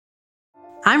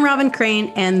I'm Robin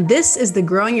Crane, and this is the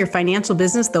Growing Your Financial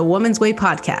Business the Woman's Way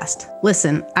podcast.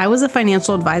 Listen, I was a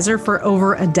financial advisor for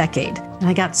over a decade, and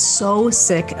I got so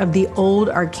sick of the old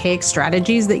archaic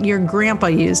strategies that your grandpa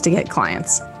used to get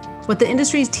clients. What the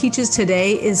industry teaches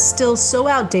today is still so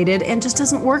outdated and just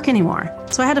doesn't work anymore.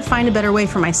 So I had to find a better way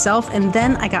for myself, and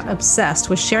then I got obsessed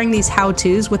with sharing these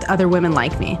how-tos with other women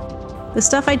like me. The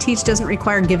stuff I teach doesn't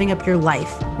require giving up your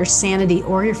life, your sanity,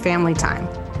 or your family time.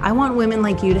 I want women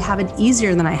like you to have it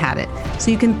easier than I had it,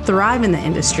 so you can thrive in the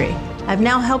industry. I've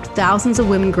now helped thousands of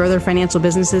women grow their financial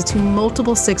businesses to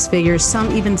multiple six figures,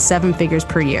 some even seven figures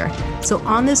per year. So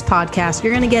on this podcast,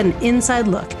 you're going to get an inside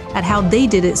look at how they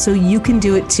did it so you can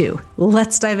do it too.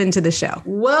 Let's dive into the show.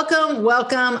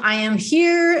 Welcome. I am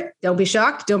here. Don't be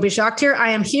shocked here.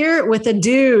 I am here with a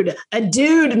dude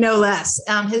no less.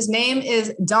 His name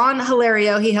is Don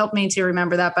Hilario. He helped me to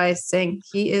remember that by saying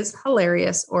he is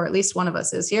hilarious, or at least one of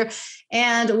us is here.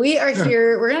 And we are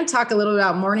here. We're going to talk a little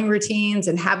about morning routines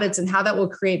and habits and how that will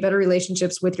create better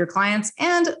relationships with your clients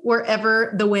and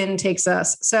wherever the wind takes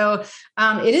us. So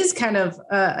it is kind of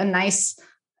a nice,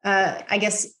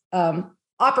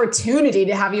 opportunity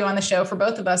to have you on the show for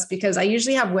both of us, because I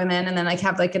usually have women and then I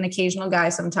have like an occasional guy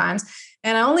sometimes.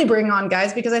 And I only bring on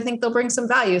guys because I think they'll bring some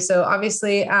value. So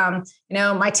obviously,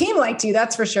 my team liked you,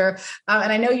 that's for sure.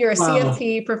 And I know you're a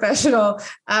CFP professional.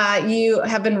 You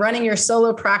have been running your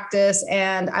solo practice.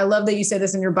 And I love that you say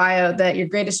this in your bio, that your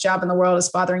greatest job in the world is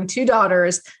fathering two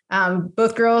daughters.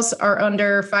 Both girls are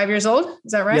under 5 years old.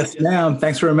 Is that right? Yes, ma'am.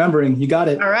 Thanks for remembering. You got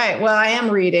it. All right. Well, I am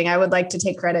reading. I would like to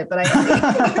take credit, but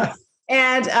I am.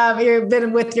 And you've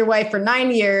been with your wife for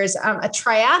 9 years, a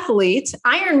triathlete,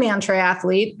 Ironman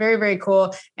triathlete, very, very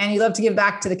cool. And you love to give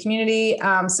back to the community.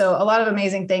 So a lot of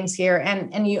amazing things here,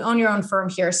 and you own your own firm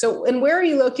here. So, and where are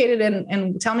you located?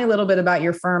 And tell me a little bit about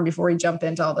your firm before we jump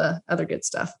into all the other good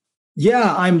stuff.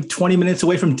 Yeah, I'm 20 minutes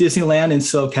away from Disneyland in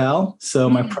SoCal. So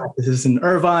my practice is in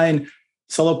Irvine,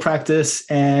 solo practice.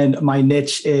 And my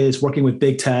niche is working with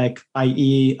big tech,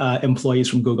 i.e. Employees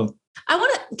from Google.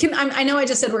 I know I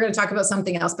just said we're going to talk about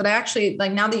something else, but I actually,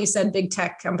 like, now that you said big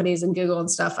tech companies and Google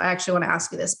and stuff, I actually want to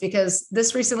ask you this, because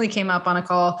this recently came up on a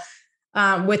call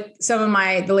with some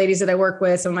of the ladies that I work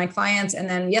with, some of my clients. And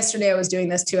then yesterday I was doing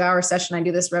this 2-hour session. I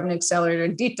do this Revenue Accelerator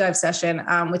deep dive session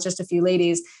with just a few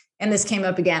ladies. And this came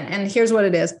up again. And here's what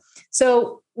it is.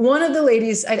 So one of the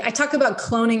ladies, I talk about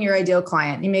cloning your ideal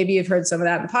client. Maybe you've heard some of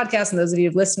that in the podcast. And those of you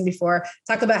who've listened before,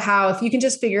 talk about how if you can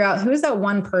just figure out who is that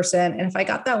one person, and if I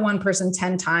got that one person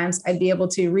 10 times, I'd be able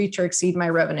to reach or exceed my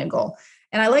revenue goal.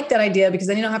 And I like that idea because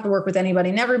then you don't have to work with anybody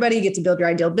and everybody. You get to build your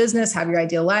ideal business, have your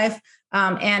ideal life.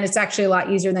 And it's actually a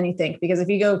lot easier than you think, because if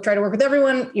you go try to work with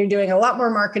everyone, you're doing a lot more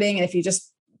marketing. And if you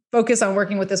just focus on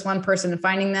working with this one person and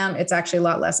finding them, it's actually a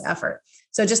lot less effort.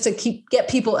 So just to get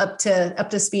people up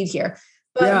to speed here.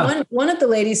 But one of the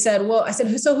ladies said, well, I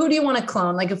said, so who do you want to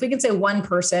clone? Like, if we can say one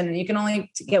person and you can only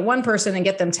get one person and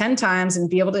get them 10 times and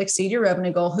be able to exceed your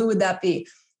revenue goal, who would that be?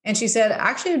 And she said,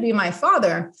 actually, it would be my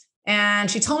father.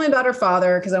 And she told me about her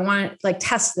father because I want to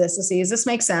test this to see, does this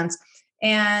make sense?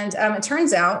 And it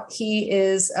turns out he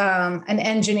is an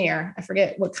engineer. I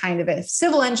forget what kind of it,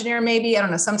 civil engineer, maybe, I don't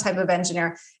know, some type of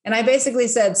engineer. And I basically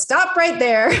said, stop right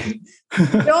there.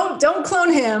 don't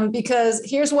clone him, because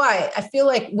here's why. I feel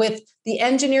like with the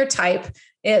engineer type,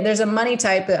 there's a money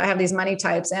type. I have these money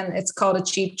types, and it's called a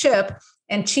cheap chip.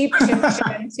 And cheap chips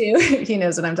tend to, he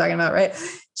knows what I'm talking about, right?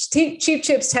 Cheap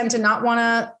chips tend to not want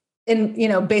to,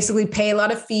 basically pay a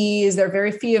lot of fees. They're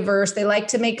very fee averse. They like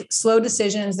to make slow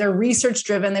decisions. They're research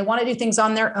driven. They want to do things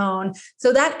on their own.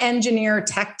 So that engineer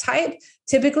tech type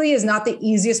typically is not the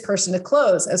easiest person to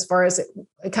close as far as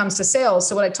it comes to sales.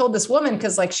 So what I told this woman,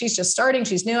 because she's just starting,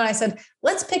 she's new. And I said,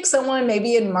 let's pick someone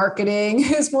maybe in marketing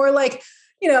who's more like,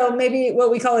 maybe what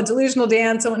we call a delusional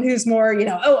Dan, someone who's more,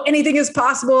 anything is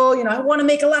possible. I want to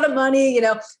make a lot of money,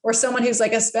 or someone who's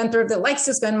like a spendthrift that likes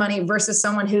to spend money versus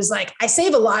someone who's like, I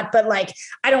save a lot, but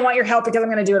I don't want your help because I'm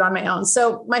going to do it on my own.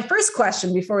 So my first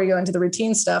question before we go into the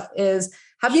routine stuff is,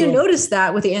 have you noticed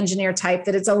that with the engineer type,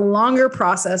 that it's a longer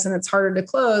process and it's harder to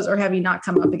close, or have you not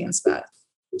come up against that?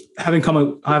 I haven't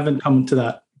come to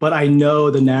that, but I know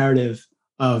the narrative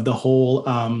of the whole,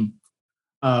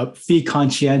 fee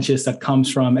conscientious that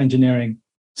comes from engineering.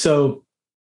 So,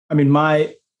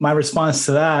 my response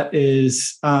to that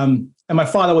is, and my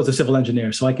father was a civil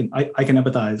engineer, so I can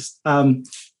empathize.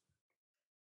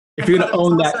 If you're going to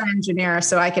own that, an engineer,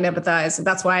 so I can empathize.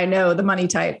 That's why I know the money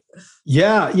type.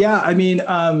 Yeah.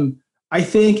 I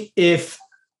think if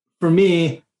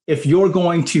you're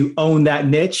going to own that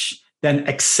niche, then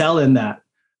excel in that.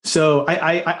 So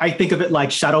I think of it like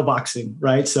shadow boxing,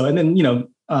 right? So, and then,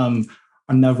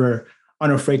 another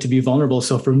unafraid to be vulnerable.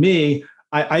 So for me,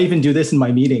 I even do this in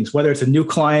my meetings, whether it's a new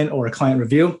client or a client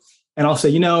review. And I'll say,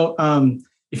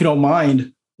 if you don't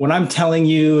mind, when I'm telling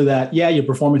you that, yeah, your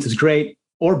performance is great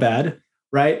or bad,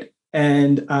 right?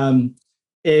 And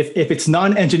if it's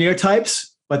non-engineer types,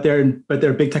 but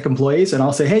they're big tech employees, and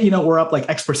I'll say, hey, we're up like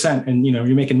X%, and you're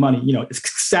making money. It's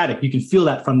ecstatic. You can feel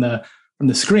that from the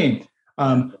screen.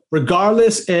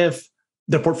 Regardless if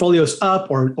the portfolio is up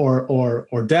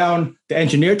or down, the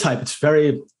engineer type, it's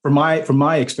very, from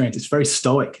my experience, it's very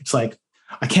stoic. It's like,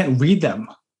 I can't read them,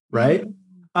 right?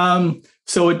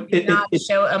 So it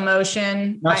show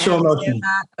emotion. Not show emotion.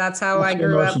 That's how I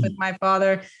grew up with my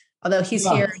father. Although he's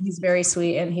here, he's very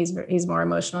sweet, and he's more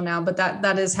emotional now. But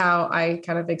that is how I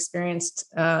kind of experienced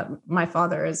my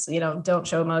father, is don't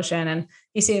show emotion, and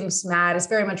he seems mad. It's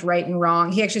very much right and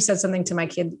wrong. He actually said something to my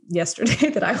kid yesterday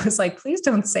that I was like, please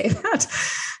don't say that.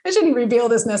 I shouldn't reveal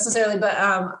this necessarily, but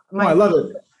I love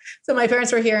it. So my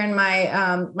parents were here, and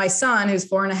my son, who's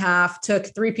 4.5,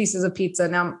 took 3 pieces of pizza.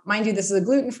 Now, mind you, this is a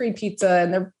gluten-free pizza,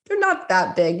 and they're not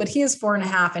that big, but he is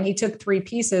 4.5, and he took 3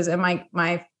 pieces. And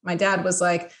my dad was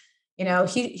like,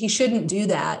 he shouldn't do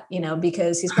that,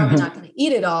 because he's probably not going to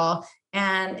eat it all.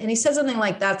 And he said something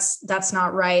like, that's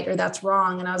not right, or that's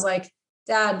wrong. And I was like,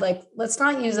 Dad, like, let's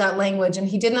not use that language. And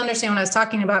he didn't understand what I was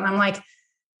talking about. And I'm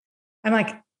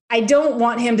like, I don't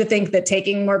want him to think that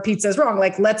taking more pizza is wrong.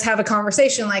 Like, let's have a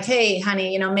conversation like, hey,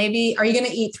 honey, maybe, are you going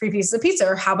to eat 3 pieces of pizza?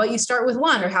 Or how about you start with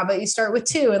 1? Or how about you start with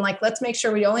 2? And like, let's make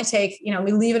sure we only take,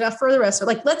 we leave enough for the rest. Or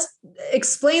like, let's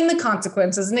explain the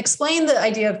consequences and explain the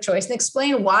idea of choice and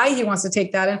explain why he wants to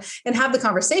take that and have the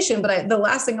conversation. But the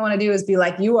last thing I want to do is be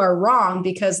like, you are wrong,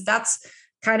 because that's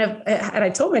kind of, and I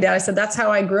told my dad, I said, that's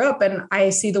how I grew up. And I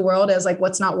see the world as like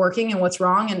what's not working and what's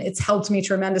wrong. And it's helped me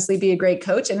tremendously be a great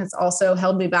coach. And it's also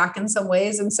held me back in some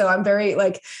ways. And so I'm very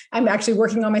I'm actually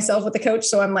working on myself with the coach.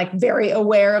 So I'm like very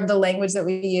aware of the language that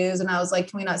we use. And I was like,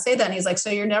 can we not say that? And he's like,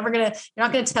 so you're not going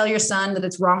to tell your son that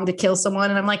it's wrong to kill someone.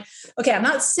 And I'm like, okay, I'm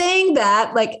not saying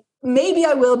that. Like, maybe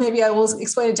I will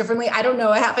explain it differently. I don't know.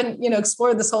 I haven't,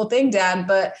 explored this whole thing, Dad,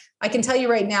 but I can tell you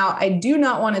right now, I do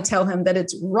not want to tell him that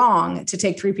it's wrong to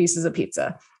take 3 pieces of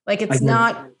pizza. Like, it's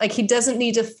not like, he doesn't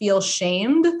need to feel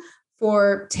shamed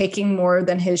for taking more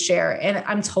than his share. And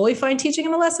I'm totally fine teaching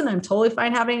him a lesson. I'm totally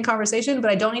fine having a conversation, but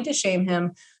I don't need to shame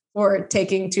him for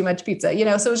taking too much pizza,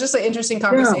 So it was just an interesting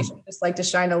conversation, just like to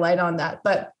shine a light on that.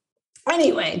 But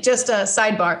anyway, just a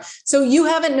sidebar. So you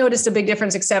haven't noticed a big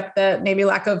difference, except that maybe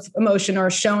lack of emotion or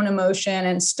shown emotion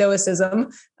and stoicism.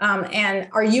 And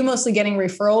are you mostly getting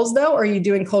referrals though? Or are you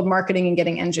doing cold marketing and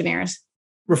getting engineers?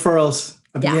 Referrals.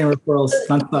 I've been getting referrals.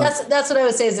 That's what I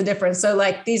would say is the difference. So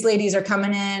like, these ladies are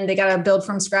coming in, they got to build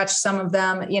from scratch, some of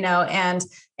them, and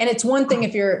it's one thing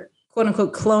if you're quote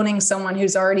unquote cloning someone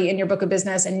who's already in your book of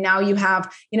business. And now you have,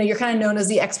 you're kind of known as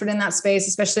the expert in that space,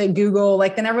 especially at Google,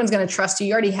 then everyone's going to trust you.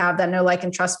 You already have that know, like,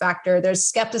 and trust factor. There's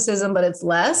skepticism, but it's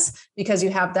less because you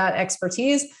have that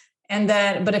expertise. And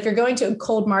then, but if you're going to a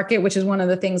cold market, which is one of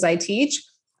the things I teach,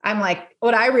 I'm like,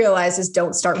 what I realize is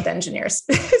don't start with engineers.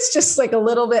 It's just like a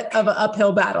little bit of an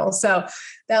uphill battle. So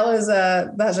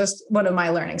that's just one of my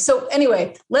learnings. So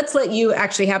anyway, let's let you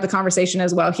actually have the conversation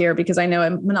as well here, because I know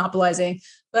I'm monopolizing,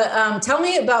 but tell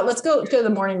me about, let's go to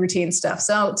the morning routine stuff.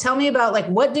 So tell me about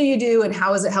what do you do and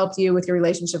how has it helped you with your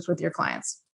relationships with your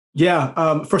clients?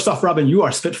 Yeah. First off, Robin, you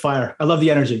are spitfire. I love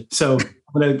the energy. So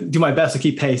I'm going to do my best to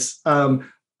keep pace. I'm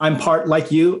part,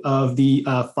 like you, of the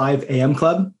 5 a.m.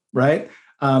 club, right?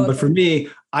 But for me,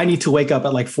 I need to wake up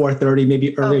at 4:30,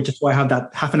 maybe earlier, just so I have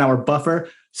that half an hour buffer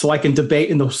so I can debate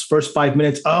in those first 5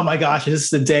 minutes. Oh my gosh, this is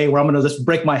the day where I'm going to just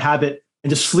break my habit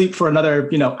and just sleep for another,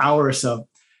 hour or so.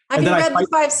 Have you read the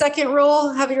 5-second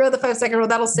rule? Have you read the 5-second rule?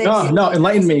 That'll save you. No,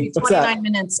 enlighten me. What's 29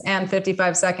 minutes and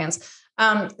 55 seconds.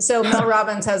 So Mel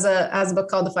Robbins has a book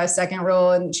called The 5-Second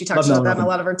Rule, and she talks about that in a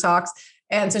lot of her talks.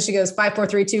 And so she goes 5, 4,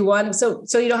 3, 2, 1. So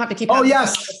you don't have to keep. Oh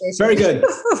yes, very good.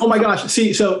 Oh my gosh.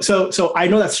 See, so I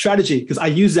know that strategy because I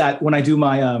use that when I do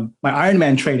my my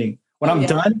Ironman training. When I'm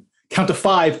done, count to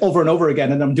 5 over and over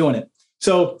again, and I'm doing it.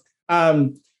 So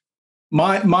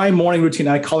my morning routine,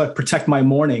 I call it protect my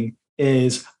morning,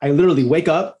 is I literally wake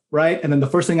up, right, and then the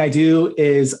first thing I do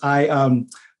is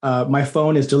my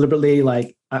phone is deliberately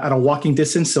at a walking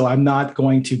distance, so I'm not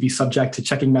going to be subject to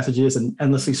checking messages and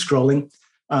endlessly scrolling.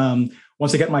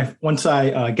 Once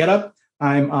I get up,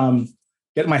 I'm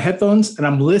get my headphones and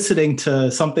I'm listening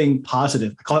to something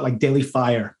positive. I call it daily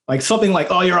fire, something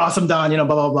oh, you're awesome, Don, blah,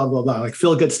 blah, blah, blah, blah,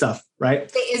 feel good stuff,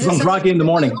 right? I'm groggy in the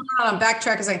morning.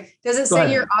 Backtrack a second. Does it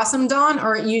say you're awesome, Don,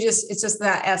 or it's just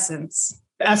that essence?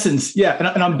 essence. Yeah.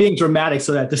 And I'm being dramatic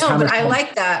so that this No, but I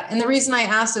like that. And the reason I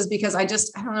asked is because I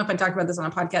don't know if I talked about this on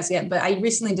a podcast yet, but I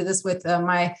recently did this with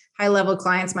my high level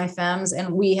clients, my femmes,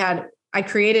 and I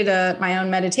created my own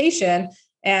meditation,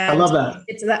 and I love that.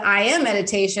 it's the I am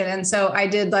meditation. And so I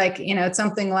did it's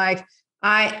something like,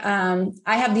 I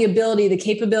have the ability, the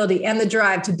capability, and the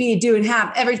drive to be, do, and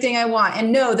have everything I want,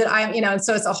 and know that I'm, and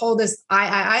so it's a whole this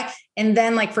I. And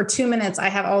then for 2 minutes, I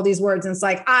have all these words, and it's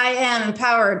like, I am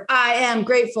empowered, I am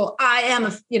grateful, I am,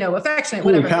 affectionate,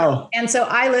 whatever. Cow. And so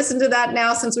I listen to that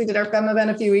now since we did our FEM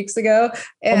event a few weeks ago.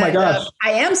 And, oh my gosh.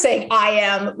 I am saying I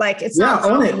am, it's not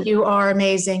own it. You are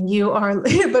amazing. You are, but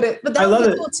that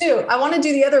would be cool too. I want to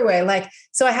do the other way.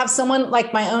 So I have someone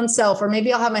like my own self, or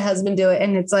maybe I'll have my husband do it.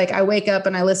 And it's like, I wake up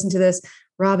and I listen to this.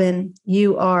 Robin,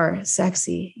 you are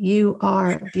sexy. You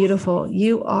are beautiful.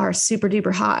 You are super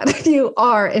duper hot. You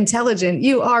are intelligent.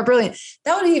 You are brilliant.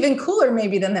 That would be even cooler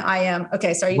maybe than the I am.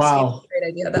 Okay. Sorry. Wow. Great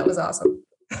idea. That was awesome.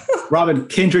 Robin,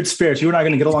 kindred spirits. You and I are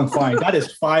going to get along fine. That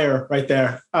is fire right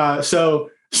there. So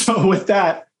with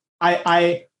that,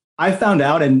 I found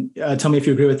out, and tell me if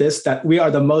you agree with this, that we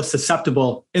are the most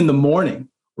susceptible in the morning,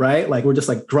 right? We're just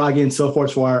groggy and so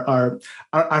forth. So our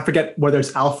I forget whether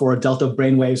it's alpha or delta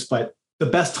brainwaves, but the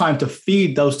best time to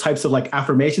feed those types of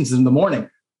affirmations is in the morning.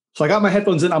 So I got my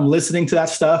headphones in, I'm listening to that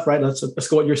stuff, right? Let's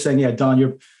go what you're saying. Yeah, Don,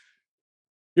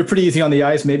 you're pretty easy on the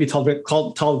eyes, maybe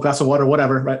tall glass of water,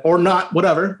 whatever, right? Or not,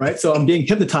 whatever, right? So I'm being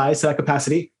hypnotized to that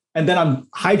capacity. And then I'm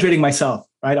hydrating myself,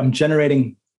 right? I'm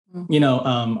generating,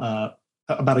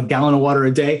 about a gallon of water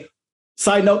a day.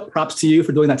 Side note, props to you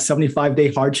for doing that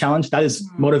 75-day hard challenge. That is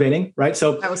motivating, right?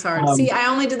 So that was hard. See, I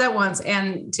only did that once,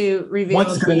 and to reveal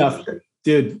once is good enough.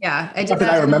 Dude. Yeah, I did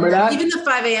that. I remember that. Even the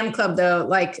 5 a.m. club though,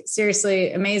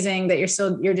 seriously amazing that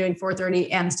you're doing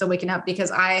 4:30 and still waking up,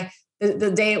 because the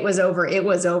day it was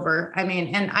over. I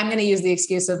mean, and I'm going to use the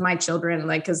excuse of my children,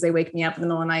 cause they wake me up in the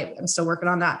middle of the night. I'm still working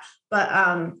on that. But,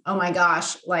 oh my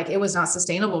gosh, it was not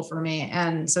sustainable for me.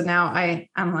 And so now I'm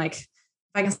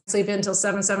if I can sleep until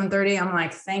 7:30, I'm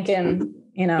thinking,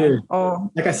 Dude,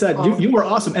 like I said, you were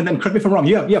awesome. And then correct me if I'm wrong.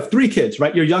 You have 3 kids,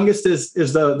 right? Your youngest is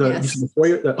the yes. 4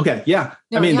 year. Okay. Yeah.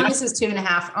 No, I mean, youngest is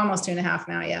 2.5, almost 2.5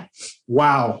 now. Yeah.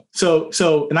 Wow.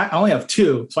 So, and I only have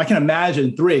 2, so I can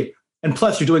imagine 3. And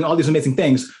plus you're doing all these amazing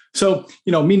things. So,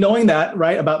 me knowing that,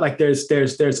 right, about there's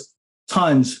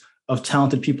tons of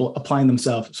talented people applying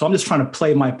themselves. So I'm just trying to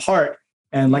play my part.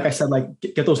 And like I said,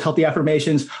 get those healthy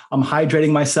affirmations. I'm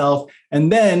hydrating myself.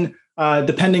 And then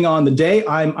depending on the day,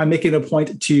 I'm making it a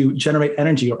point to generate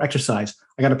energy or exercise.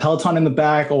 I got a Peloton in the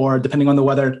back, or depending on the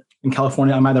weather in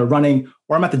California, I'm either running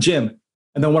or I'm at the gym.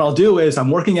 And then what I'll do is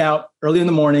I'm working out early in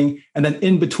the morning, and then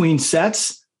in between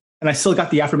sets, and I still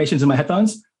got the affirmations in my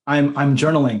headphones, I'm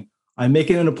journaling. I'm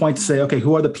making it a point to say, okay,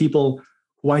 who are the people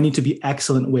who I need to be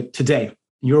excellent with today?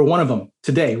 You're one of them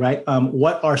today, right?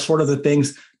 What are sort of the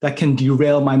things that can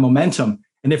derail my momentum?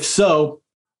 And if so,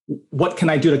 what can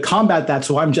I do to combat that?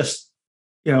 So I'm just,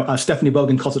 Stephanie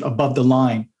Bogan calls it above the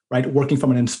line, right? Working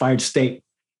from an inspired state.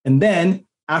 And then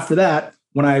after that,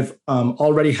 when I've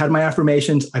already had my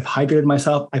affirmations, I've hydrated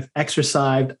myself, I've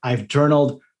exercised, I've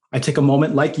journaled, I take a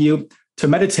moment like you to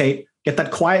meditate, get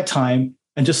that quiet time,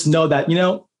 and just know that,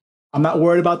 I'm not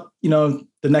worried about,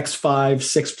 the next 5,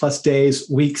 6+ days,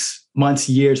 weeks, months,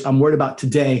 years. I'm worried about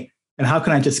today. And how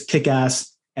can I just kick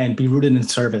ass and be rooted in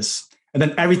service? And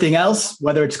then everything else,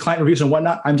 whether it's client reviews and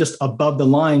whatnot, I'm just above the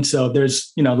line. So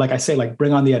there's, like I say,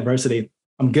 bring on the adversity.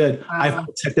 I'm good. Wow. I've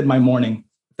protected my morning.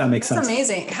 If that makes sense. That's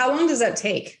amazing. How long does that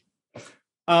take?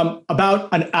 About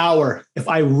an hour if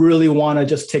I really want to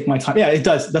just take my time. Yeah, it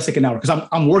does take an hour because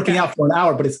I'm working out for an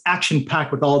hour, but it's action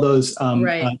packed with all those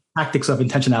tactics of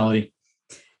intentionality.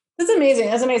 That's amazing.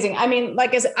 That's amazing. I mean,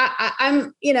 like I said,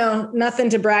 I'm, nothing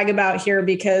to brag about here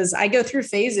because I go through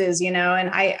phases,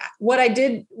 and what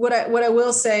I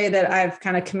will say that I've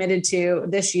kind of committed to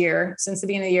this year, since the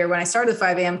beginning of the year, when I started the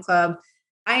 5 a.m. club,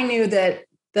 I knew that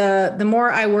the more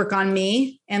I work on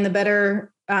me and the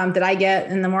better that I get,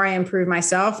 and the more I improve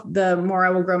myself, the more I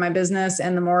will grow my business,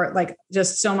 and the more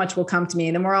just so much will come to me.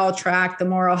 The more I'll attract, the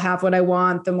more I'll have what I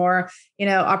want, the more,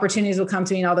 opportunities will come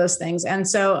to me and all those things. And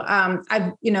so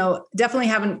I've, definitely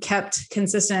haven't kept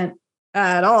consistent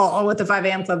at all with the 5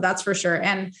 a.m. club. That's for sure.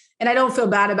 And I don't feel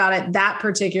bad about it. That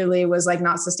particularly was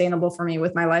not sustainable for me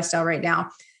with my lifestyle right now.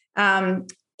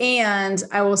 And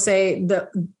I will say the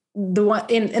one,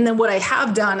 and then what I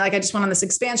have done, I just went on this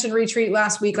expansion retreat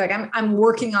last week. I'm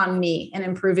working on me and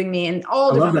improving me in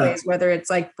all different ways, whether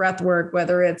it's breath work,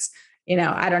 whether it's,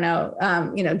 I don't know,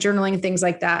 journaling, things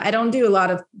like that. I don't do a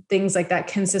lot of things like that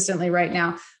consistently right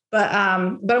now, but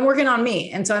I'm working on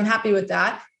me. And so I'm happy with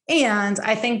that. And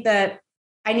I think that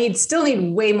still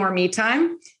need way more me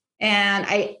time.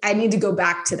 And I need to go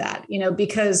back to that,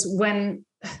 because when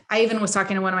I even was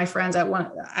talking to one of my friends, I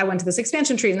went to this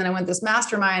expansion retreat and then I went to this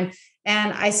mastermind,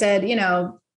 and I said,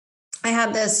 I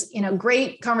had this,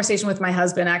 great conversation with my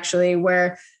husband actually,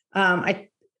 where I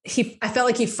felt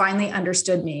like he finally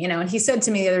understood me, and he said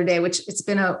to me the other day, which it's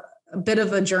been a bit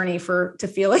of a journey to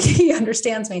feel like he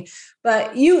understands me,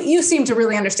 but you seem to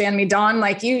really understand me, Dawn.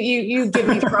 Like you give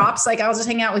me props. Like I was just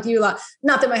hanging out with you a lot.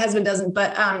 Not that my husband doesn't,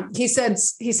 but he said,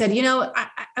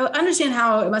 I understand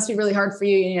how it must be really hard for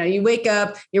you. You wake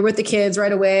up, you're with the kids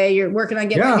right away. You're working on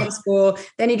getting them to school.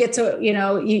 Then you get to,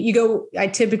 you go, I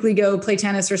typically go play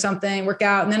tennis or something, work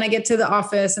out. And then I get to the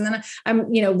office, and then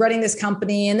I'm, running this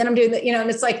company, and then I'm doing and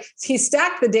it's like, he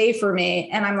stacked the day for me.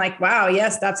 And I'm like, wow,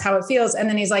 yes, that's how it feels. And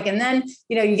then he's like, and then,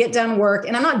 you get done work,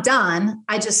 and I'm not done.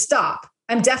 I just stop.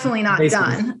 I'm definitely not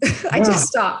done. I just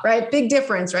stop, right? Big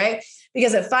difference, right?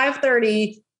 Because at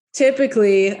 5:30,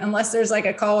 typically, unless there's like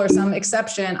a call or some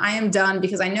exception, I am done,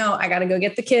 because I know I got to go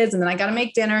get the kids, and then I got to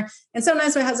make dinner. And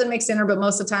sometimes my husband makes dinner, but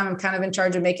most of the time I'm kind of in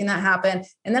charge of making that happen.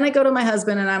 And then I go to my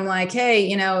husband and I'm like, hey,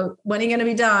 when are you going to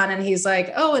be done? And he's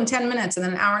like, oh, in 10 minutes. And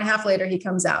then an hour and a half later, he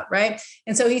comes out. Right.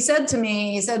 And so he said to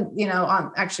me,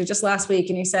 actually just last week,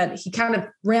 and he kind of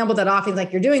rambled that off. He's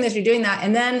like, you're doing this, you're doing that.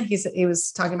 And then he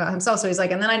was talking about himself. So he's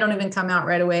like, and then I don't even come out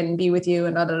right away and be with you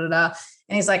and da, da, da, da.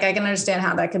 And he's like, I can understand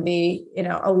how that could be,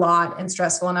 a lot and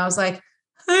stressful. And I was like,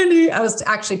 honey, I was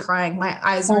actually crying. My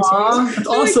eyes were tears. That's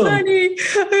awesome. Like, honey,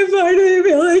 I finally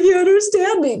feel like you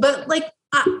understand me. But like,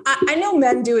 I know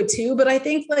men do it too, but I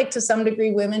think like to some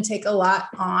degree, women take a lot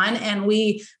on, and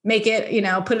we make it,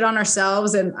 put it on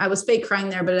ourselves. And I was fake crying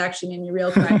there, but it actually made me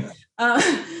real cry.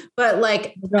 But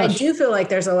like, I do feel like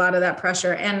there's a lot of that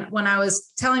pressure. And when I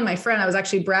was telling my friend, I was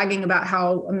actually bragging about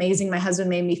how amazing my husband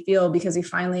made me feel, because he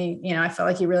finally, I felt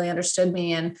like he really understood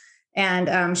me.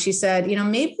 And she said,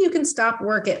 maybe you can stop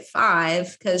work at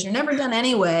 5 because you're never done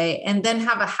anyway, and then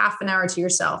have a half an hour to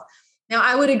yourself. Now,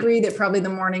 I would agree that probably the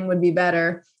morning would be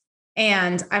better.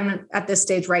 And I'm at this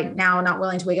stage right now, not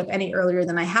willing to wake up any earlier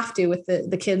than I have to with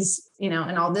the kids,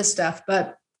 and all this stuff.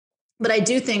 But I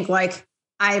do think like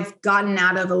I've gotten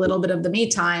out of a little bit of the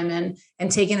me time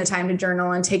and taking the time to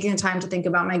journal and taking the time to think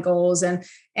about my goals.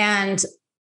 And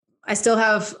I still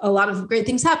have a lot of great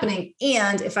things happening.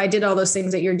 And if I did all those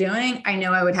things that you're doing, I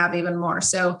know I would have even more.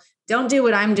 So don't do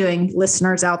what I'm doing,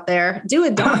 listeners out there. Do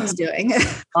what Dawn's doing.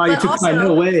 Oh, you took my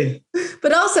no way.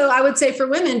 But also I would say for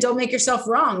women, don't make yourself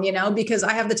wrong, because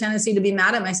I have the tendency to be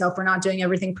mad at myself for not doing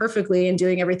everything perfectly and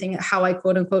doing everything how I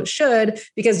quote unquote should.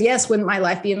 Because yes, wouldn't my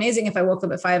life be amazing if I woke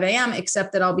up at 5 a.m.,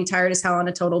 except that I'll be tired as hell and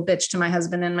a total bitch to my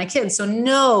husband and my kids. So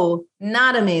no,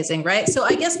 not amazing. Right. So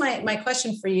I guess my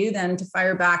question for you then, to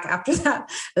fire back after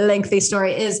that lengthy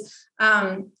story, is,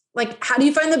 like, how do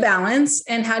you find the balance,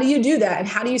 and how do you do that? And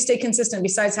how do you stay consistent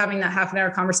besides having that half an hour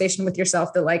conversation with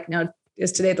yourself that like, no,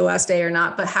 is today the last day or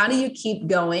not? But how do you keep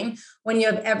going when you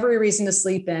have every reason to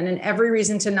sleep in, and every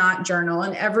reason to not journal,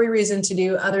 and every reason to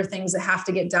do other things that have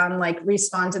to get done, like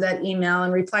respond to that email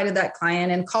and reply to that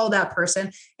client and call that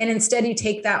person. And instead you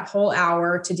take that whole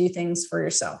hour to do things for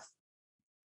yourself?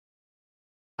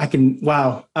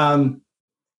 Wow.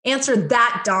 Answer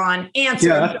that, Dawn. Answer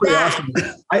that.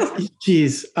 Awesome.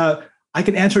 I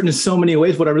can answer it in so many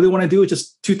ways. What I really want to do is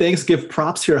just 2 things: give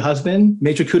props to your husband,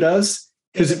 major kudos,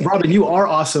 because Robin, you are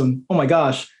awesome. Oh my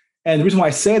gosh. And the reason why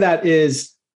I say that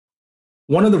is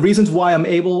one of the reasons why I'm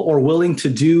able or willing to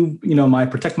do, my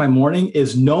Protect My Morning,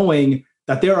 is knowing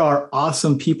that there are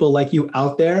awesome people like you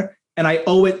out there. And I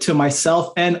owe it to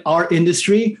myself and our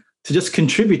industry to just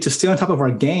contribute, to stay on top of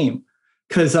our game.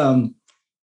 Because,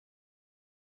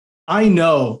 I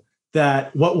know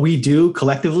that what we do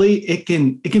collectively, it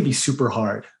can be super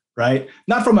hard, right?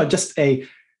 Not from just a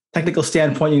technical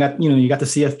standpoint. You got the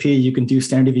CFP, you can do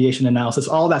standard deviation analysis,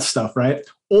 all that stuff, right?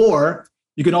 Or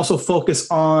you can also focus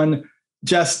on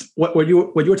just what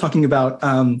you were talking about,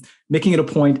 making it a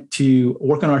point to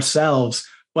work on ourselves,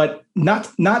 but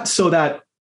not so that,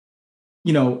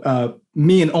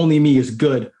 me and only me is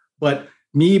good, but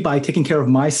me, by taking care of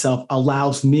myself,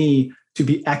 allows me to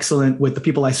be excellent with the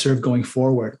people I serve going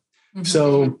forward. Mm-hmm.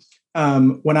 So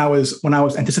when I was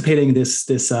anticipating this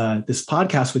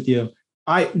podcast with you,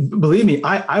 I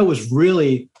was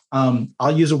really,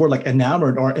 I'll use a word like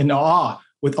enamored or in awe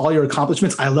with all your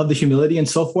accomplishments. I love the humility and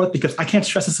so forth, because I can't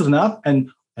stress this enough.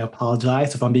 And I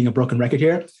apologize if I'm being a broken record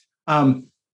here. I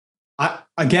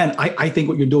think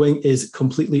what you're doing is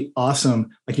completely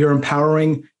awesome. Like, you're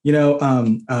empowering,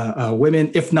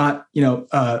 women, if not,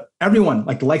 everyone,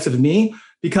 like the likes of me,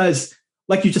 because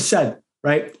like you just said,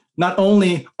 right? not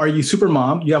only are you super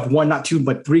mom, you have one, not two,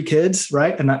 but three kids,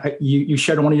 right? And you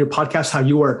shared on one of your podcasts how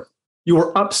you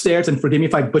were upstairs, and forgive me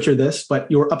if I butcher this, but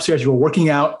you were upstairs, you were working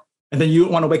out, and then you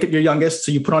want to wake up your youngest,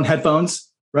 so you put on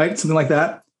headphones, right? Something like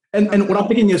that. And what I'm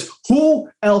thinking is, who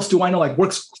else do I know like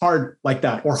works hard like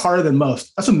that, or harder than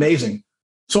most? That's amazing.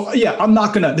 So yeah, I'm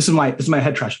not gonna. This is my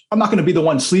head trash. I'm not gonna be the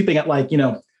one sleeping at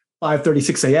 5:30,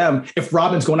 6 a.m. If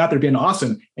Robin's going out there being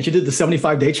awesome and she did the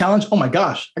 75-day challenge. Oh my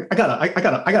gosh, I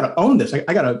gotta own this.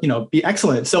 I gotta be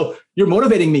excellent. So you're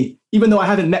motivating me, even though I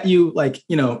haven't met you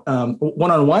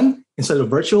one-on-one instead of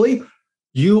virtually.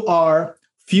 You are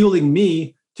fueling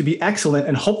me to be excellent,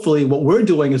 and hopefully what we're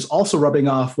doing is also rubbing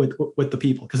off with the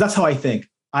people, because that's how I think.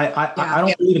 I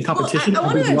don't believe in competition. Well,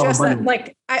 I want to address that.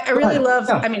 Like, I really love,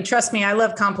 I mean, trust me, I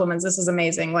love compliments. This is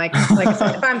amazing. Like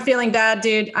if I'm feeling bad,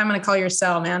 dude, I'm going to call your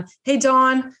cell, man. Hey,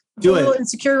 Dawn, I'm a little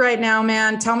insecure right now,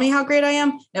 man. Tell me how great I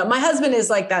am. No, my husband is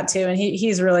like that too. And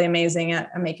he's really amazing at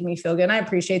making me feel good. And I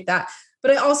appreciate that.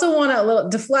 But I also want to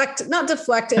not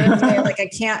deflect in any way. Like I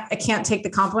can't take the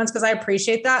compliments, because I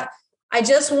appreciate that. I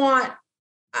just want,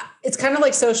 it's kind of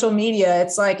like social media.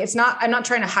 It's like, I'm not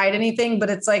trying to hide anything, but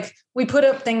it's like we put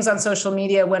up things on social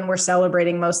media when we're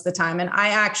celebrating most of the time. And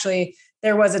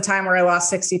there was a time where I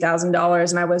lost $60,000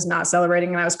 and I was not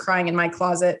celebrating, and I was crying in my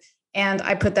closet. And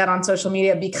I put that on social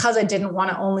media because I didn't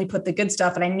want to only put the good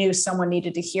stuff, and I knew someone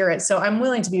needed to hear it. So I'm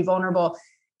willing to be vulnerable.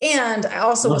 And I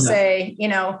also will say,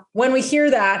 when we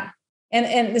hear that,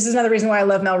 and this is another reason why I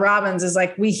love Mel Robbins, is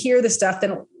like, we hear the stuff,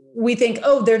 then we think,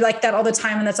 oh, they're like that all the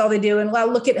time, and that's all they do. And wow,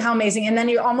 look at how amazing. And then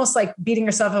you're almost like beating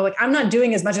yourself up, like, I'm not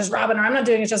doing as much as Robin, or I'm not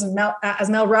doing as much as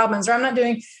Mel Robbins, or I'm not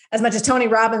doing as much as Tony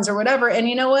Robbins, or whatever. And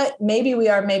you know what? Maybe we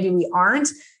are, maybe we aren't.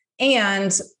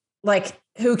 And like,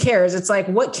 who cares? It's like,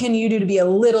 what can you do to be a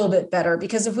little bit better?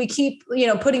 Because if we keep,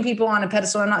 putting people on a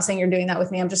pedestal, I'm not saying you're doing that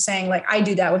with me. I'm just saying, like, I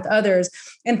do that with others,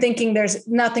 and thinking there's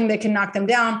nothing that can knock them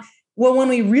down. Well, when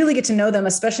we really get to know them,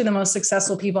 especially the most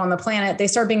successful people on the planet, they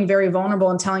start being very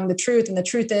vulnerable and telling the truth. And the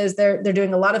truth is they're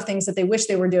doing a lot of things that they wish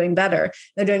they were doing better.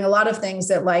 They're doing a lot of things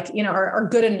that are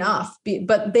good enough,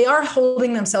 but they are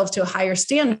holding themselves to a higher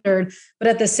standard. But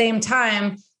at the same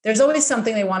time, there's always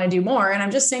something they want to do more. And I'm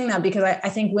just saying that because I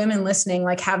think women listening,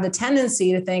 like, have the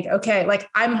tendency to think, okay, like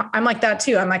I'm like that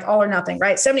too. I'm like all or nothing,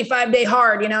 right? 75-day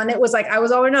hard, and it was like, I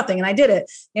was all or nothing, and I did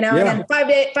it, and then 5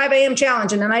 a.m.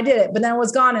 challenge. And then I did it, but then it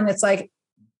was gone. And it's like,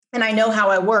 and I know how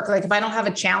I work. Like, if I don't have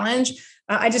a challenge,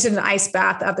 I just did an ice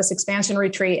bath at this expansion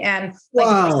retreat, and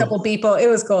like a couple people, it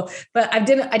was cool. But I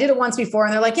did it once before,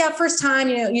 and they're like, yeah, first time,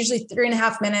 usually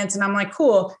 3.5 minutes. And I'm like,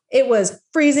 cool. It was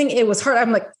freezing. It was hard.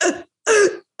 I'm like,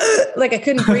 like I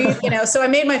couldn't breathe, so I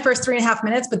made my first 3.5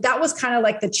 minutes, but that was kind of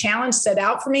like the challenge set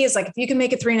out for me. Is like, if you can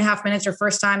make it 3.5 minutes your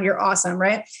first time, you're awesome.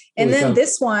 Right. And then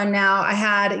this one, now I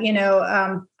had,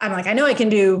 I'm like, I know I can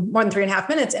do more than 3.5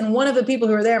 minutes. And one of the people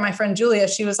who were there, my friend Julia,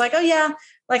 she was like, oh yeah,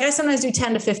 like I sometimes do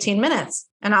 10 to 15 minutes.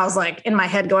 And I was like, in my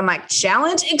head going like,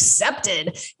 challenge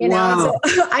accepted, So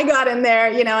I got in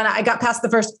there, and I got past the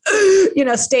first,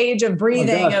 stage of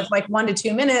breathing of like 1 to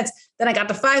 2 minutes. Then I got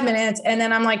to 5 minutes, and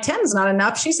then I'm like, 10 is not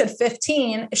enough. She said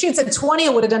 15. If she had said 20, I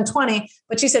would have done 20,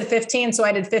 but she said 15. So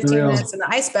I did 15 minutes in the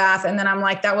ice bath. And then I'm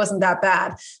like, that wasn't that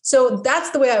bad. So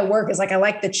that's the way I work, is like, I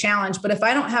like the challenge, but if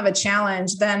I don't have a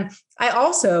challenge, then I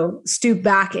also stoop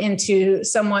back into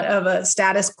somewhat of a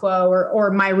status quo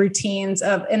or my routines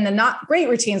and the not great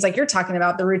routines, like you're talking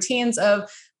about, the routines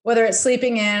of whether it's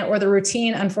sleeping in, or the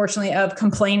routine, unfortunately, of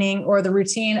complaining, or the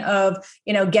routine of,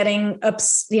 getting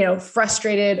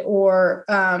frustrated or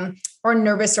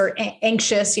nervous or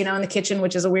anxious, in the kitchen,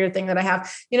 which is a weird thing that I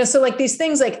have, so like these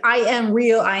things, like, I am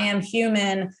real, I am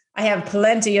human, I have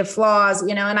plenty of flaws,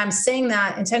 and I'm saying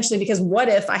that intentionally, because what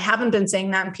if I haven't been saying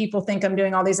that and people think I'm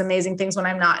doing all these amazing things when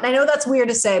I'm not? And I know that's weird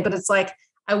to say, but it's like,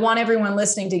 I want everyone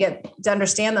listening to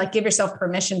understand, like, give yourself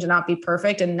permission to not be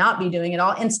perfect and not be doing it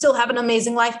all, and still have an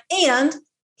amazing life, and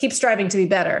keep striving to be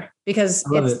better, because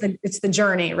it's the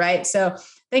journey. Right. So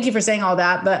thank you for saying all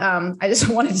that. But I just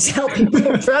wanted to tell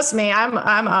people, trust me,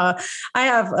 I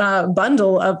have a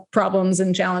bundle of problems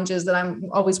and challenges that I'm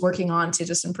always working on to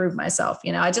just improve myself.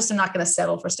 I just am not going to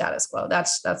settle for status quo.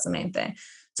 That's the main thing.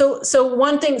 So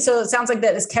one thing, so it sounds like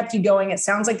that has kept you going. It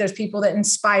sounds like there's people that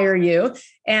inspire you,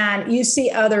 and you see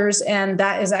others, and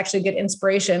that is actually good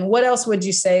inspiration. What else would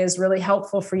you say is really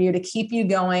helpful for you to keep you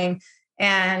going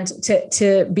and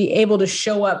to be able to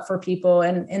show up for people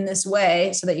in this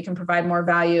way, so that you can provide more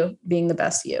value, being the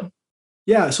best you?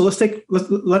 Yeah. So let's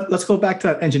go back to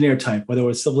that engineer type, whether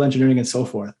it's civil engineering and so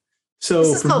forth. So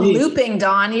this is called looping,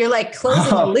 Dawn. You're like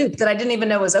closing a loop that I didn't even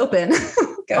know was open.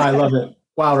 I love it.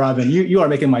 Wow, Robin, you are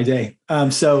making my day.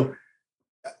 So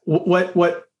what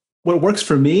what works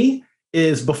for me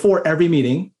is before every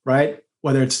meeting, right?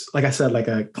 Whether it's, like I said, like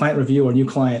a client review or new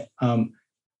client,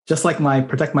 just like my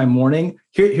protect my morning,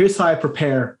 here's how I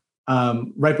prepare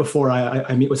right before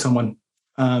I meet with someone.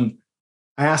 I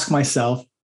ask myself,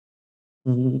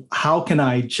 how can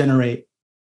I generate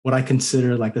what I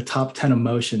consider like the top 10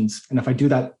 emotions? And if I do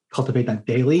that, cultivate that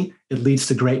daily, it leads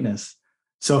to greatness.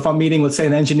 So if I'm meeting with, say,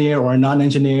 an engineer or a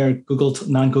non-engineer,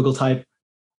 non-Google type,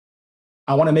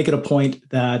 I want to make it a point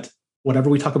that whatever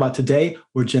we talk about today,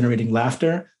 we're generating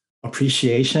laughter,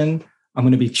 appreciation. I'm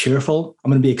going to be cheerful.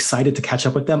 I'm going to be excited to catch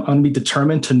up with them. I'm going to be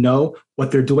determined to know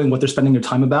what they're doing, what they're spending their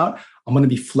time about. I'm going to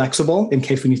be flexible in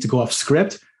case we need to go off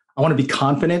script. I want to be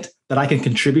confident that I can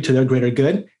contribute to their greater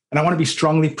good. And I want to be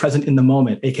strongly present in the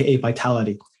moment, AKA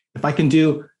vitality. If I can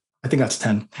do, I think that's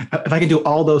 10. If I can do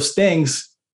all those things,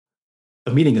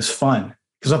 the meeting is fun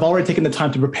because I've already taken the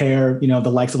time to prepare, the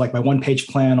likes of like my one-page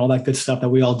plan, all that good stuff that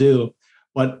we all do.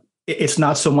 But it's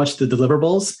not so much the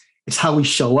deliverables, it's how we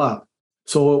show up.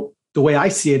 So the way I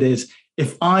see it is,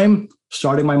 if I'm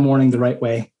starting my morning the right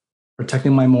way,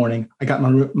 protecting my morning, I got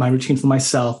my routine for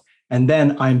myself, and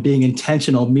then I'm being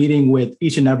intentional, meeting with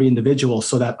each and every individual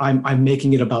so that I'm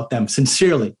making it about them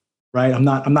sincerely, right? I'm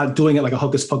not doing it like a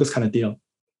hocus pocus kind of deal.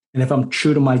 And if I'm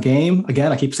true to my game,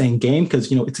 again, I keep saying game because,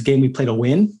 it's a game we play to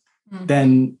win,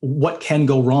 then what can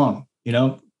go wrong?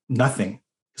 Nothing,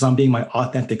 because I'm being my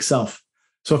authentic self.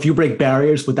 So if you break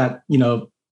barriers with that,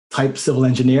 type civil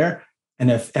engineer,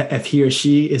 and if he or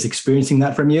she is experiencing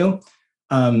that from you,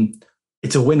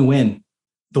 it's a win-win.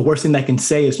 The worst thing they can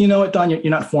say is, you know what, Don, you're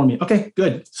not for me. Okay,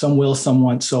 good. Some will, some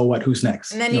won't. So what? Who's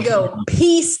next? And then you go,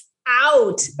 peace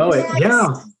out. Oh,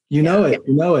 yeah. You know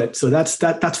it. So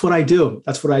that's what I do.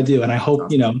 That's what I do. And I hope,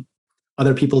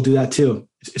 other people do that too.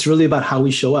 It's really about how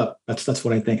we show up. That's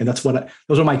what I think. And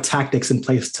those are my tactics in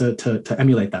place to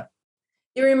emulate that.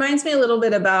 It reminds me a little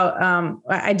bit about,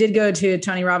 I did go to a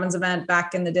Tony Robbins event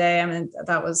back in the day. I mean,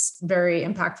 that was very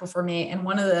impactful for me. And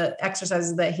one of the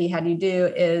exercises that he had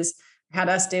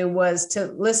us do was to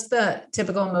list the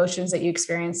typical emotions that you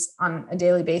experience on a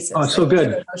daily basis. Oh, so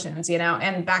good. Emotions,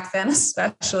 and back then,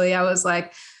 especially, I was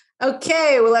like,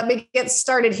 okay, well, let me get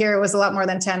started here. It was a lot more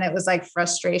than 10. It was like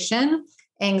frustration,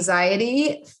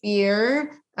 anxiety,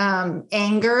 fear,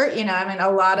 anger,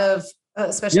 a lot of,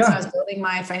 especially when I was building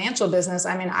my financial business.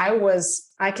 I mean,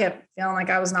 I kept feeling like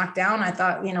I was knocked down. I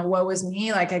thought, woe is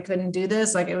me. Like I couldn't do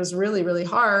this. Like it was really, really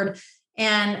hard.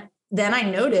 And then I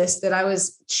noticed that I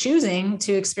was choosing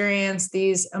to experience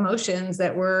these emotions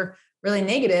that were really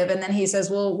negative. And then he says,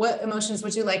 well, what emotions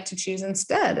would you like to choose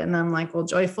instead? And I'm like, well,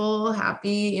 joyful,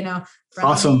 happy, friendly,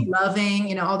 awesome,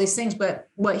 loving, all these things. But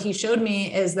what he showed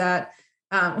me is that,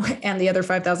 and the other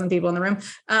 5,000 people in the room,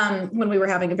 when we were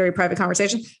having a very private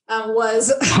conversation,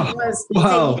 was,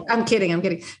 wow. I'm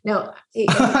kidding. No,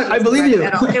 I believe you.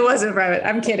 It wasn't private.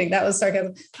 I'm kidding. That was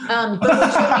sarcasm. But what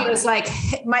he showed me was like,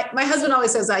 my husband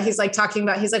always says that he's like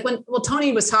well,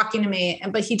 Tony was talking to me,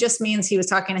 but he just means he was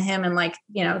talking to him and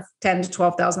 10 to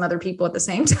 12,000 other people at the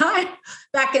same time.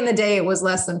 Back in the day, it was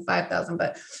less than 5,000,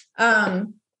 but,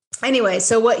 anyway,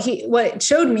 so what it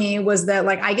showed me was that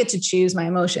I get to choose my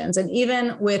emotions. And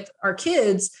even with our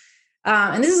kids,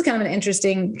 and this is kind of an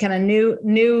interesting kind of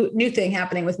new thing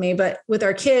happening with me, but with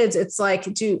our kids, it's like,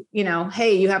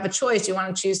 hey, you have a choice. Do you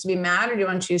want to choose to be mad or do you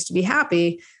want to choose to be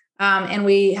happy? And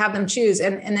we have them choose.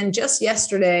 And then just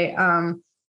yesterday,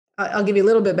 I'll give you a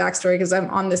little bit of backstory because I'm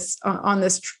on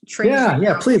this training.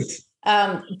 Yeah, please.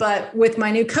 But with my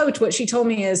new coach, what she told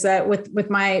me is that with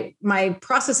my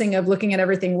processing of looking at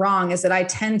everything wrong is that I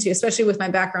tend to, especially with my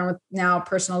background with now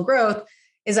personal growth,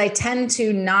 is I tend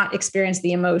to not experience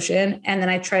the emotion. And then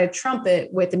I try to trump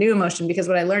it with the new emotion, because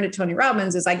what I learned at Tony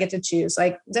Robbins is I get to choose,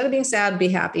 instead of being sad, be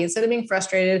happy, instead of being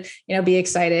frustrated, be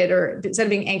excited, or instead of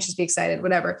being anxious, be excited,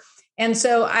 whatever. And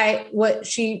so what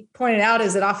she pointed out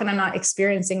is that often I'm not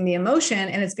experiencing the emotion,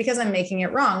 and it's because I'm making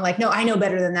it wrong. No, I know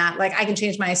better than that. I can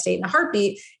change my state in a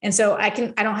heartbeat. And so I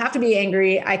don't have to be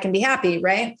angry. I can be happy.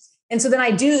 Right. And so then I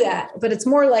do that, but it's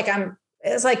more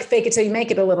it's like fake it till you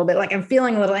make it a little bit. I'm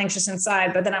feeling a little anxious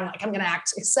inside, but then I'm going to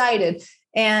act excited.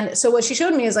 And so what she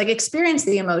showed me is experience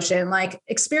the emotion,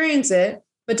 experience it,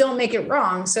 but don't make it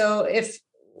wrong. So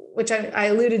which I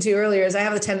alluded to earlier, is I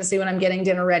have the tendency when I'm getting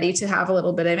dinner ready to have a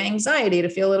little bit of anxiety, to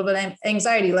feel a little bit of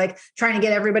anxiety, trying to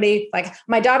get everybody,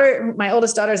 my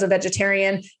oldest daughter is a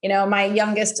vegetarian, my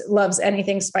youngest loves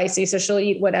anything spicy, so she'll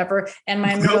eat whatever. And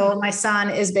my son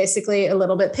is basically a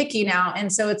little bit picky now.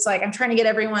 And so it's I'm trying to get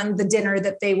everyone the dinner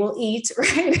that they will eat.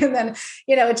 Right. And then,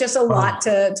 it's just a lot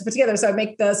to put together. So I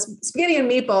make the spaghetti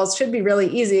and meatballs, should be really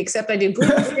easy, except I do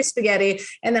gluten-free spaghetti.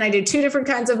 And then I do 2 different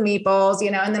kinds of meatballs,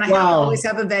 and then I always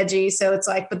have a veggie veggie. So it's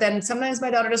like, but then sometimes my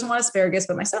daughter doesn't want asparagus,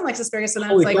 but my son likes asparagus. And then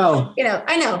Holy it's like, cow.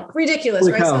 I know, ridiculous,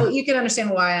 Holy right? cow. So you can understand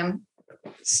why I'm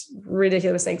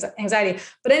ridiculous anxiety.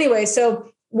 But anyway,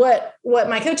 so what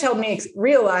my coach helped me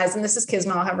realize, and this is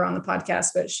Kisma, I'll have her on the podcast,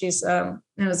 but she's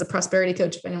as a prosperity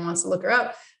coach, if anyone wants to look her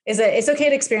up, is that it's okay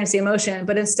to experience the emotion,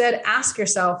 but instead ask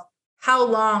yourself, how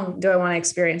long do I want to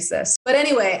experience this? But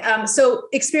anyway, so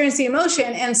experience the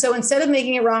emotion. And so instead of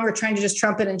making it wrong or trying to just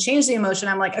trump it and change the emotion,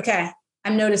 I'm like, okay,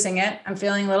 I'm noticing it. I'm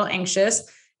feeling a little anxious.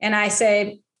 And I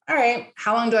say, all right,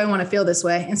 how long do I want to feel this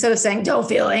way? Instead of saying, don't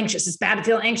feel anxious. It's bad to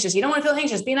feel anxious. You don't want to feel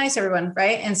anxious. Be nice, everyone.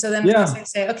 Right. And so then I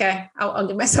say, okay, I'll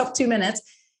give myself 2 minutes.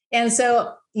 And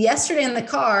so yesterday in the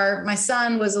car, my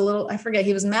son was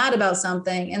he was mad about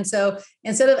something. And so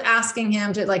instead of asking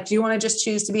him to do you want to just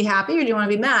choose to be happy or do you want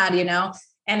to be mad,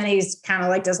 And then he's kind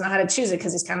of doesn't know how to choose it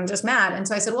because he's kind of just mad. And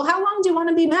so I said, well, how long do you want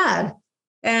to be mad?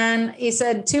 And he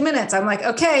said 2 minutes. I'm like,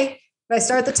 okay. I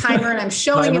start the timer and I'm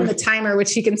showing him the timer,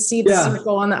 which he can see the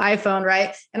circle on the iPhone.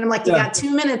 Right. And I'm like, you got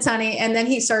 2 minutes, honey. And then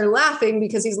he started laughing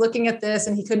because he's looking at this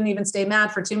and he couldn't even stay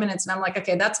mad for 2 minutes. And I'm like,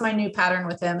 okay, that's my new pattern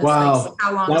with him. It's wow.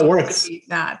 How long that works. Be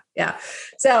mad? Yeah.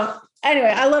 So anyway,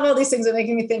 I love all these things that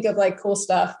making me think of cool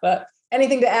stuff, but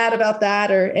anything to add about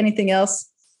that or anything else?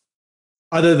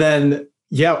 Other than,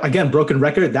 again, broken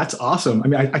record. That's awesome. I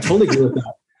mean, I totally agree with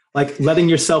that. Letting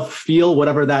yourself feel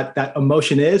whatever that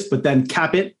emotion is, but then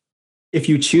cap it if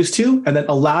you choose to, and then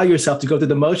allow yourself to go through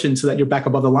the motion so that you're back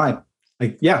above the line.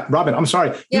 Robin, I'm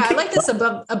sorry. Yeah, I like this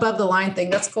above the line thing.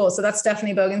 That's cool. So that's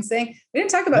Stephanie Bogan's thing. We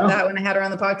didn't talk about that when I had her on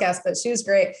the podcast, but she was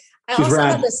great. I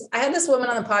had this woman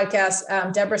on the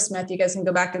podcast, Deborah Smith. You guys can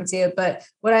go back and see it. But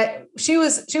she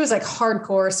was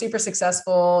hardcore, super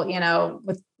successful,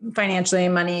 with financially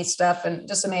money stuff and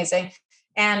just amazing.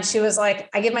 And she was like,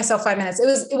 I give myself 5 minutes.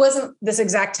 It wasn't this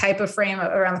exact type of frame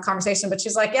around the conversation, but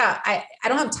she's like, I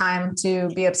don't have time to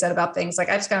be upset about things. I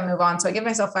just got to move on. So I give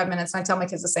myself 5 minutes and I tell my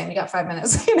kids the same, you got 5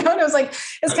 minutes, and it was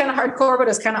it's kind of hardcore, but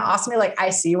it's kind of awesome. You're I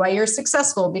see why you're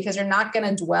successful because you're not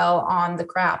going to dwell on the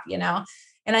crap,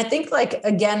 And I think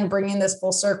again, bringing this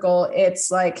full circle, it's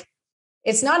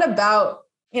not about,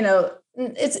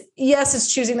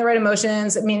 it's choosing the right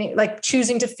emotions. I mean,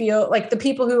 choosing to feel the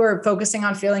people who are focusing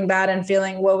on feeling bad and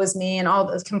feeling woe is me and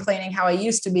all this complaining how I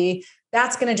used to be,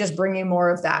 that's going to just bring you more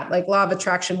of that. Law of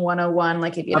attraction 101.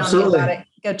 If you don't know about it,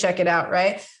 go check it out.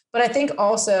 Right. But I think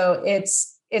also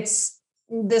it's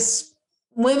this,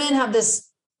 women have this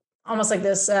almost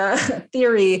this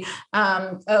theory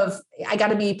of I got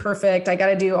to be perfect. I got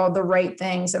to do all the right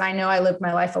things. And I know I lived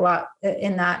my life a lot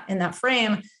in that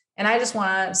frame. And I just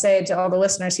want to say to all the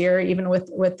listeners here, even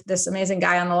with this amazing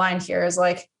guy on the line here, is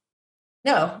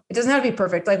no, it doesn't have to be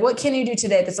perfect. What can you do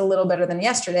today that's a little better than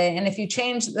yesterday? And if you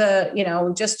change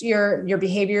just your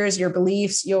behaviors, your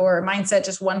beliefs, your mindset,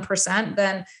 just 1%,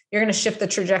 then you're going to shift the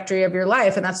trajectory of your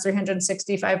life. And that's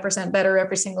 365% better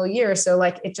every single year. So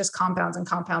it just compounds and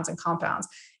compounds and compounds.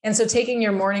 And so taking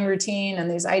your morning routine and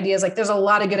these ideas, there's a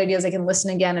lot of good ideas. I can listen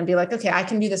again and be okay, I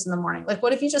can do this in the morning.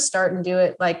 What if you just start and do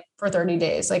it for 30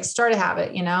 days, start a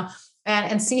habit,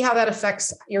 and see how that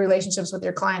affects your relationships with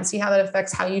your clients, see how that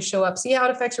affects how you show up, see how it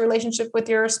affects your relationship with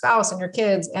your spouse and your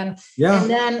kids. And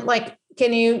then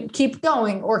can you keep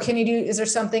going or is there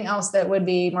something else that would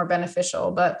be more beneficial?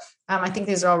 But I think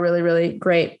these are all really, really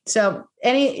great. So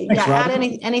add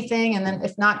anything. And then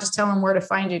if not, just tell them where to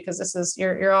find you. Cause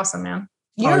you're awesome, man.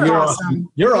 You're awesome.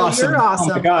 You're awesome. You're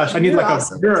awesome. Oh my gosh. I need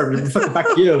a mirror back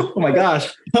to you. Oh my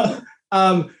gosh.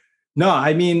 No,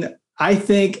 I mean, I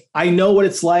think I know what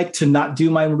it's like to not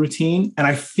do my routine and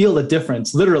I feel the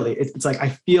difference. Literally. It's I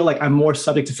feel I'm more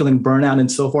subject to feeling burnout and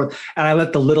so forth. And I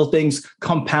let the little things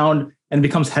compound and it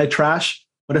becomes head trash.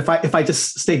 But if I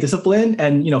just stay disciplined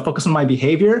and, focus on my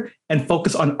behavior and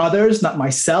focus on others, not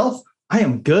myself, I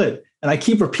am good. And I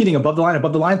keep repeating above the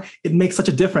line, it makes such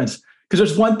a difference. Because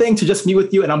there's one thing to just meet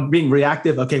with you and I'm being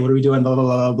reactive. Okay, what are we doing? Blah, blah,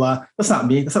 blah, blah, blah. That's not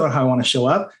me. That's not how I want to show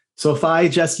up. So if I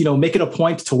just, make it a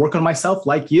point to work on myself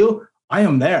like you, I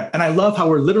am there. And I love how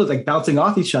we're literally bouncing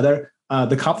off each other,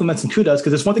 the compliments and kudos.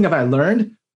 Because there's one thing that I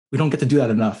learned, we don't get to do that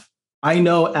enough. I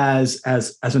know as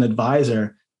an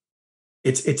advisor,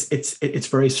 it's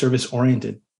very service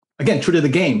oriented. Again, true to the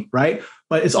game, right?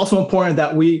 But it's also important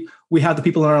that we have the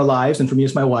people in our lives, and for me,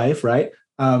 it's my wife, right?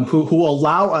 Who will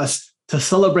allow us to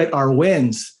celebrate our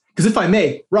wins. Because if I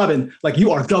may, Robin,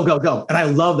 you are go, go, go. And I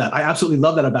love that. I absolutely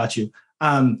love that about you.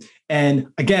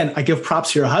 And again, I give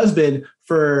props to your husband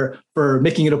for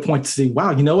making it a point to say,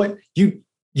 wow, you know what? You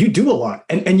do a lot.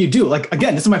 And you do.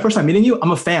 Again, this is my first time meeting you.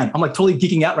 I'm a fan. I'm totally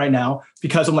geeking out right now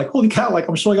because I'm holy cow,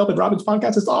 I'm showing up in Robin's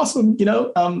podcast. It's awesome.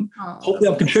 Hopefully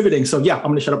I'm contributing. So yeah, I'm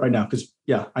going to shut up right now because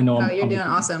I know you're doing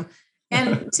awesome.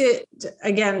 And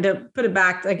to put it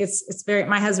back, like it's very,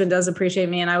 my husband does appreciate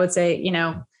me. And I would say,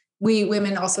 we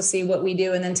women also see what we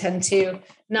do and then tend to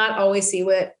not always see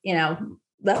what,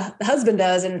 the husband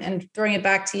does. And throwing it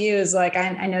back to you is like,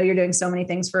 I know you're doing so many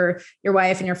things for your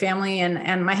wife and your family.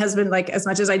 And my husband, like, as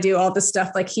much as I do all this stuff,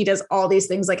 like he does all these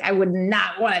things, like I would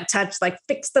not want to touch, like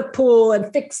fix the pool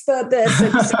and fix this.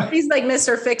 And so he's like,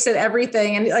 Mr. Fix It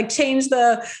everything. And like change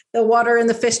the water in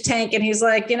the fish tank. And he's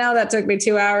like, that took me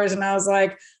 2 hours. And I was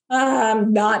like,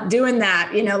 I'm not doing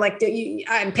that, like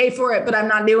I pay for it, but I'm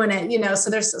not doing it, so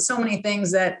there's so many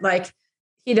things that like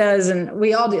he does. And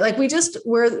we all do, like,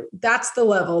 that's the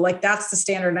level, like that's the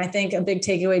standard. And I think a big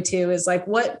takeaway too, is like,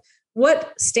 what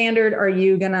standard are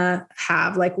you going to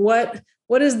have? Like, what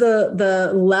is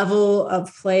the level of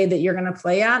play that you're going to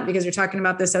play at? Because you're talking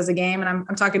about this as a game, and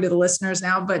I'm talking to the listeners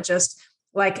now, but just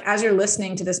like, as you're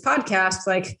listening to this podcast,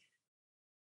 like,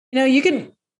 you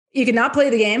can not play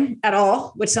the game at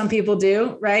all, which some people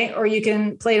do, right? Or you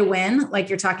can play to win, like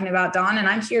you're talking about, Dawn, and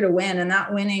I'm here to win. And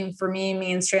that winning for me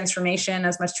means transformation,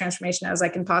 as much transformation as I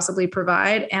can possibly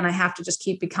provide. And I have to just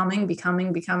keep becoming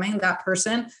that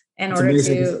person in order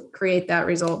to create that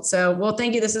result. So, well,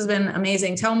 thank you. This has been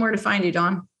amazing. Tell them where to find you,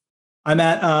 Dawn. I'm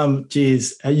at,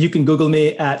 you can Google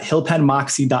me at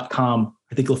hillpanmoxie.com.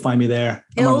 I think you'll find me there.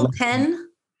 Hillpan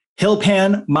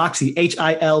Moxie,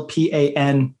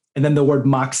 HILPAN. And then the word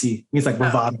moxie means like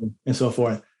bravado and so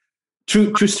forth.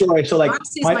 True story. So like,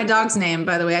 Moxie is my dog's name,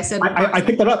 by the way. I said, I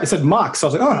picked that up. It said Mox. So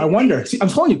I was like, oh, I wonder. See, I'm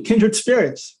telling you, kindred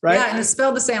spirits, right? Yeah, and it's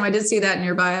spelled the same. I did see that in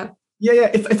your bio.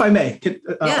 Yeah. If I may,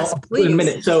 yes, please. In a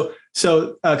minute. So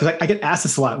because I get asked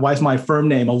this a lot. Why is my firm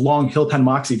name a long Hillpan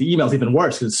Moxie? The email is even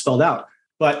worse because it's spelled out.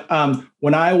 But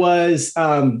when I was,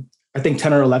 I think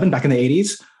 10 or 11 back in the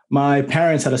 80s, my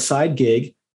parents had a side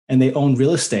gig and they owned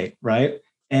real estate, right?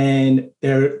 And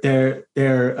their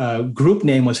group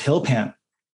name was Hillpan.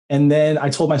 And then I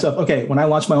told myself, okay, when I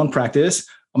launch my own practice,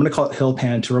 I'm going to call it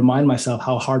Hillpan to remind myself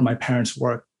how hard my parents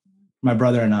worked, my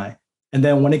brother and I. And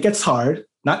then when it gets hard,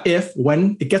 not if,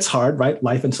 when it gets hard, right?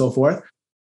 Life and so forth,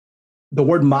 the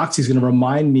word Moxie is going to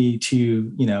remind me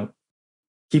to,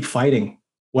 keep fighting,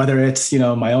 whether it's,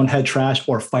 my own head trash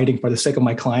or fighting for the sake of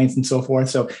my clients and so forth.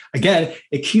 So again,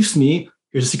 it keeps me,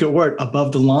 here's a secret word,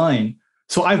 above the line.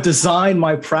 So I've designed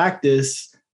my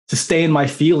practice to stay in my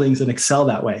feelings and excel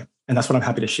that way. And that's what I'm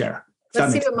happy to share.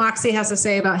 Let's see what Moxie has to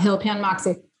say about Hillpan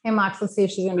Moxie. Hey, Mox, let's see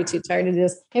if she's going to be too tired to do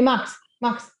this. Hey, Mox,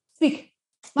 speak.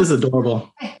 Mox. This is adorable.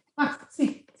 Hey, Mox,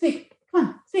 speak. Come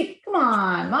on, speak. Come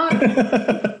on, Mox.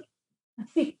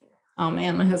 Speak. Oh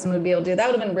man, my husband would be able to do that.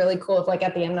 Would have been really cool if like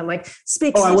at the end I'm like,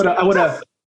 speak. Oh, I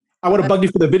would have bugged you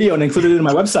for the video and included it in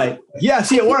my website. Yeah,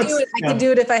 see, it works. I could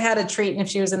do it if I had a treat and if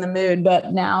she was in the mood,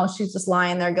 but now she's just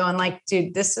lying there going like,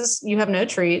 dude, you have no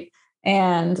treat.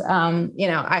 And,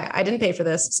 I didn't pay for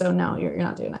this. So no, you're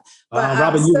not doing it. But,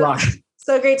 Robin, you rock.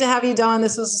 So great to have you, Dawn.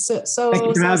 This was so thank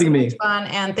you for having me. Fun.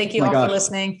 And thank you all for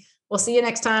listening. We'll see you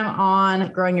next time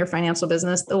on Growing Your Financial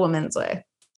Business the Women's Way.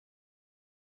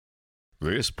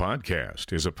 This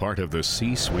podcast is a part of the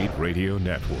C-Suite Radio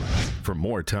Network. For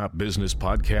more top business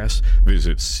podcasts,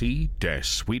 visit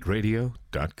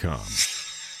c-suiteradio.com.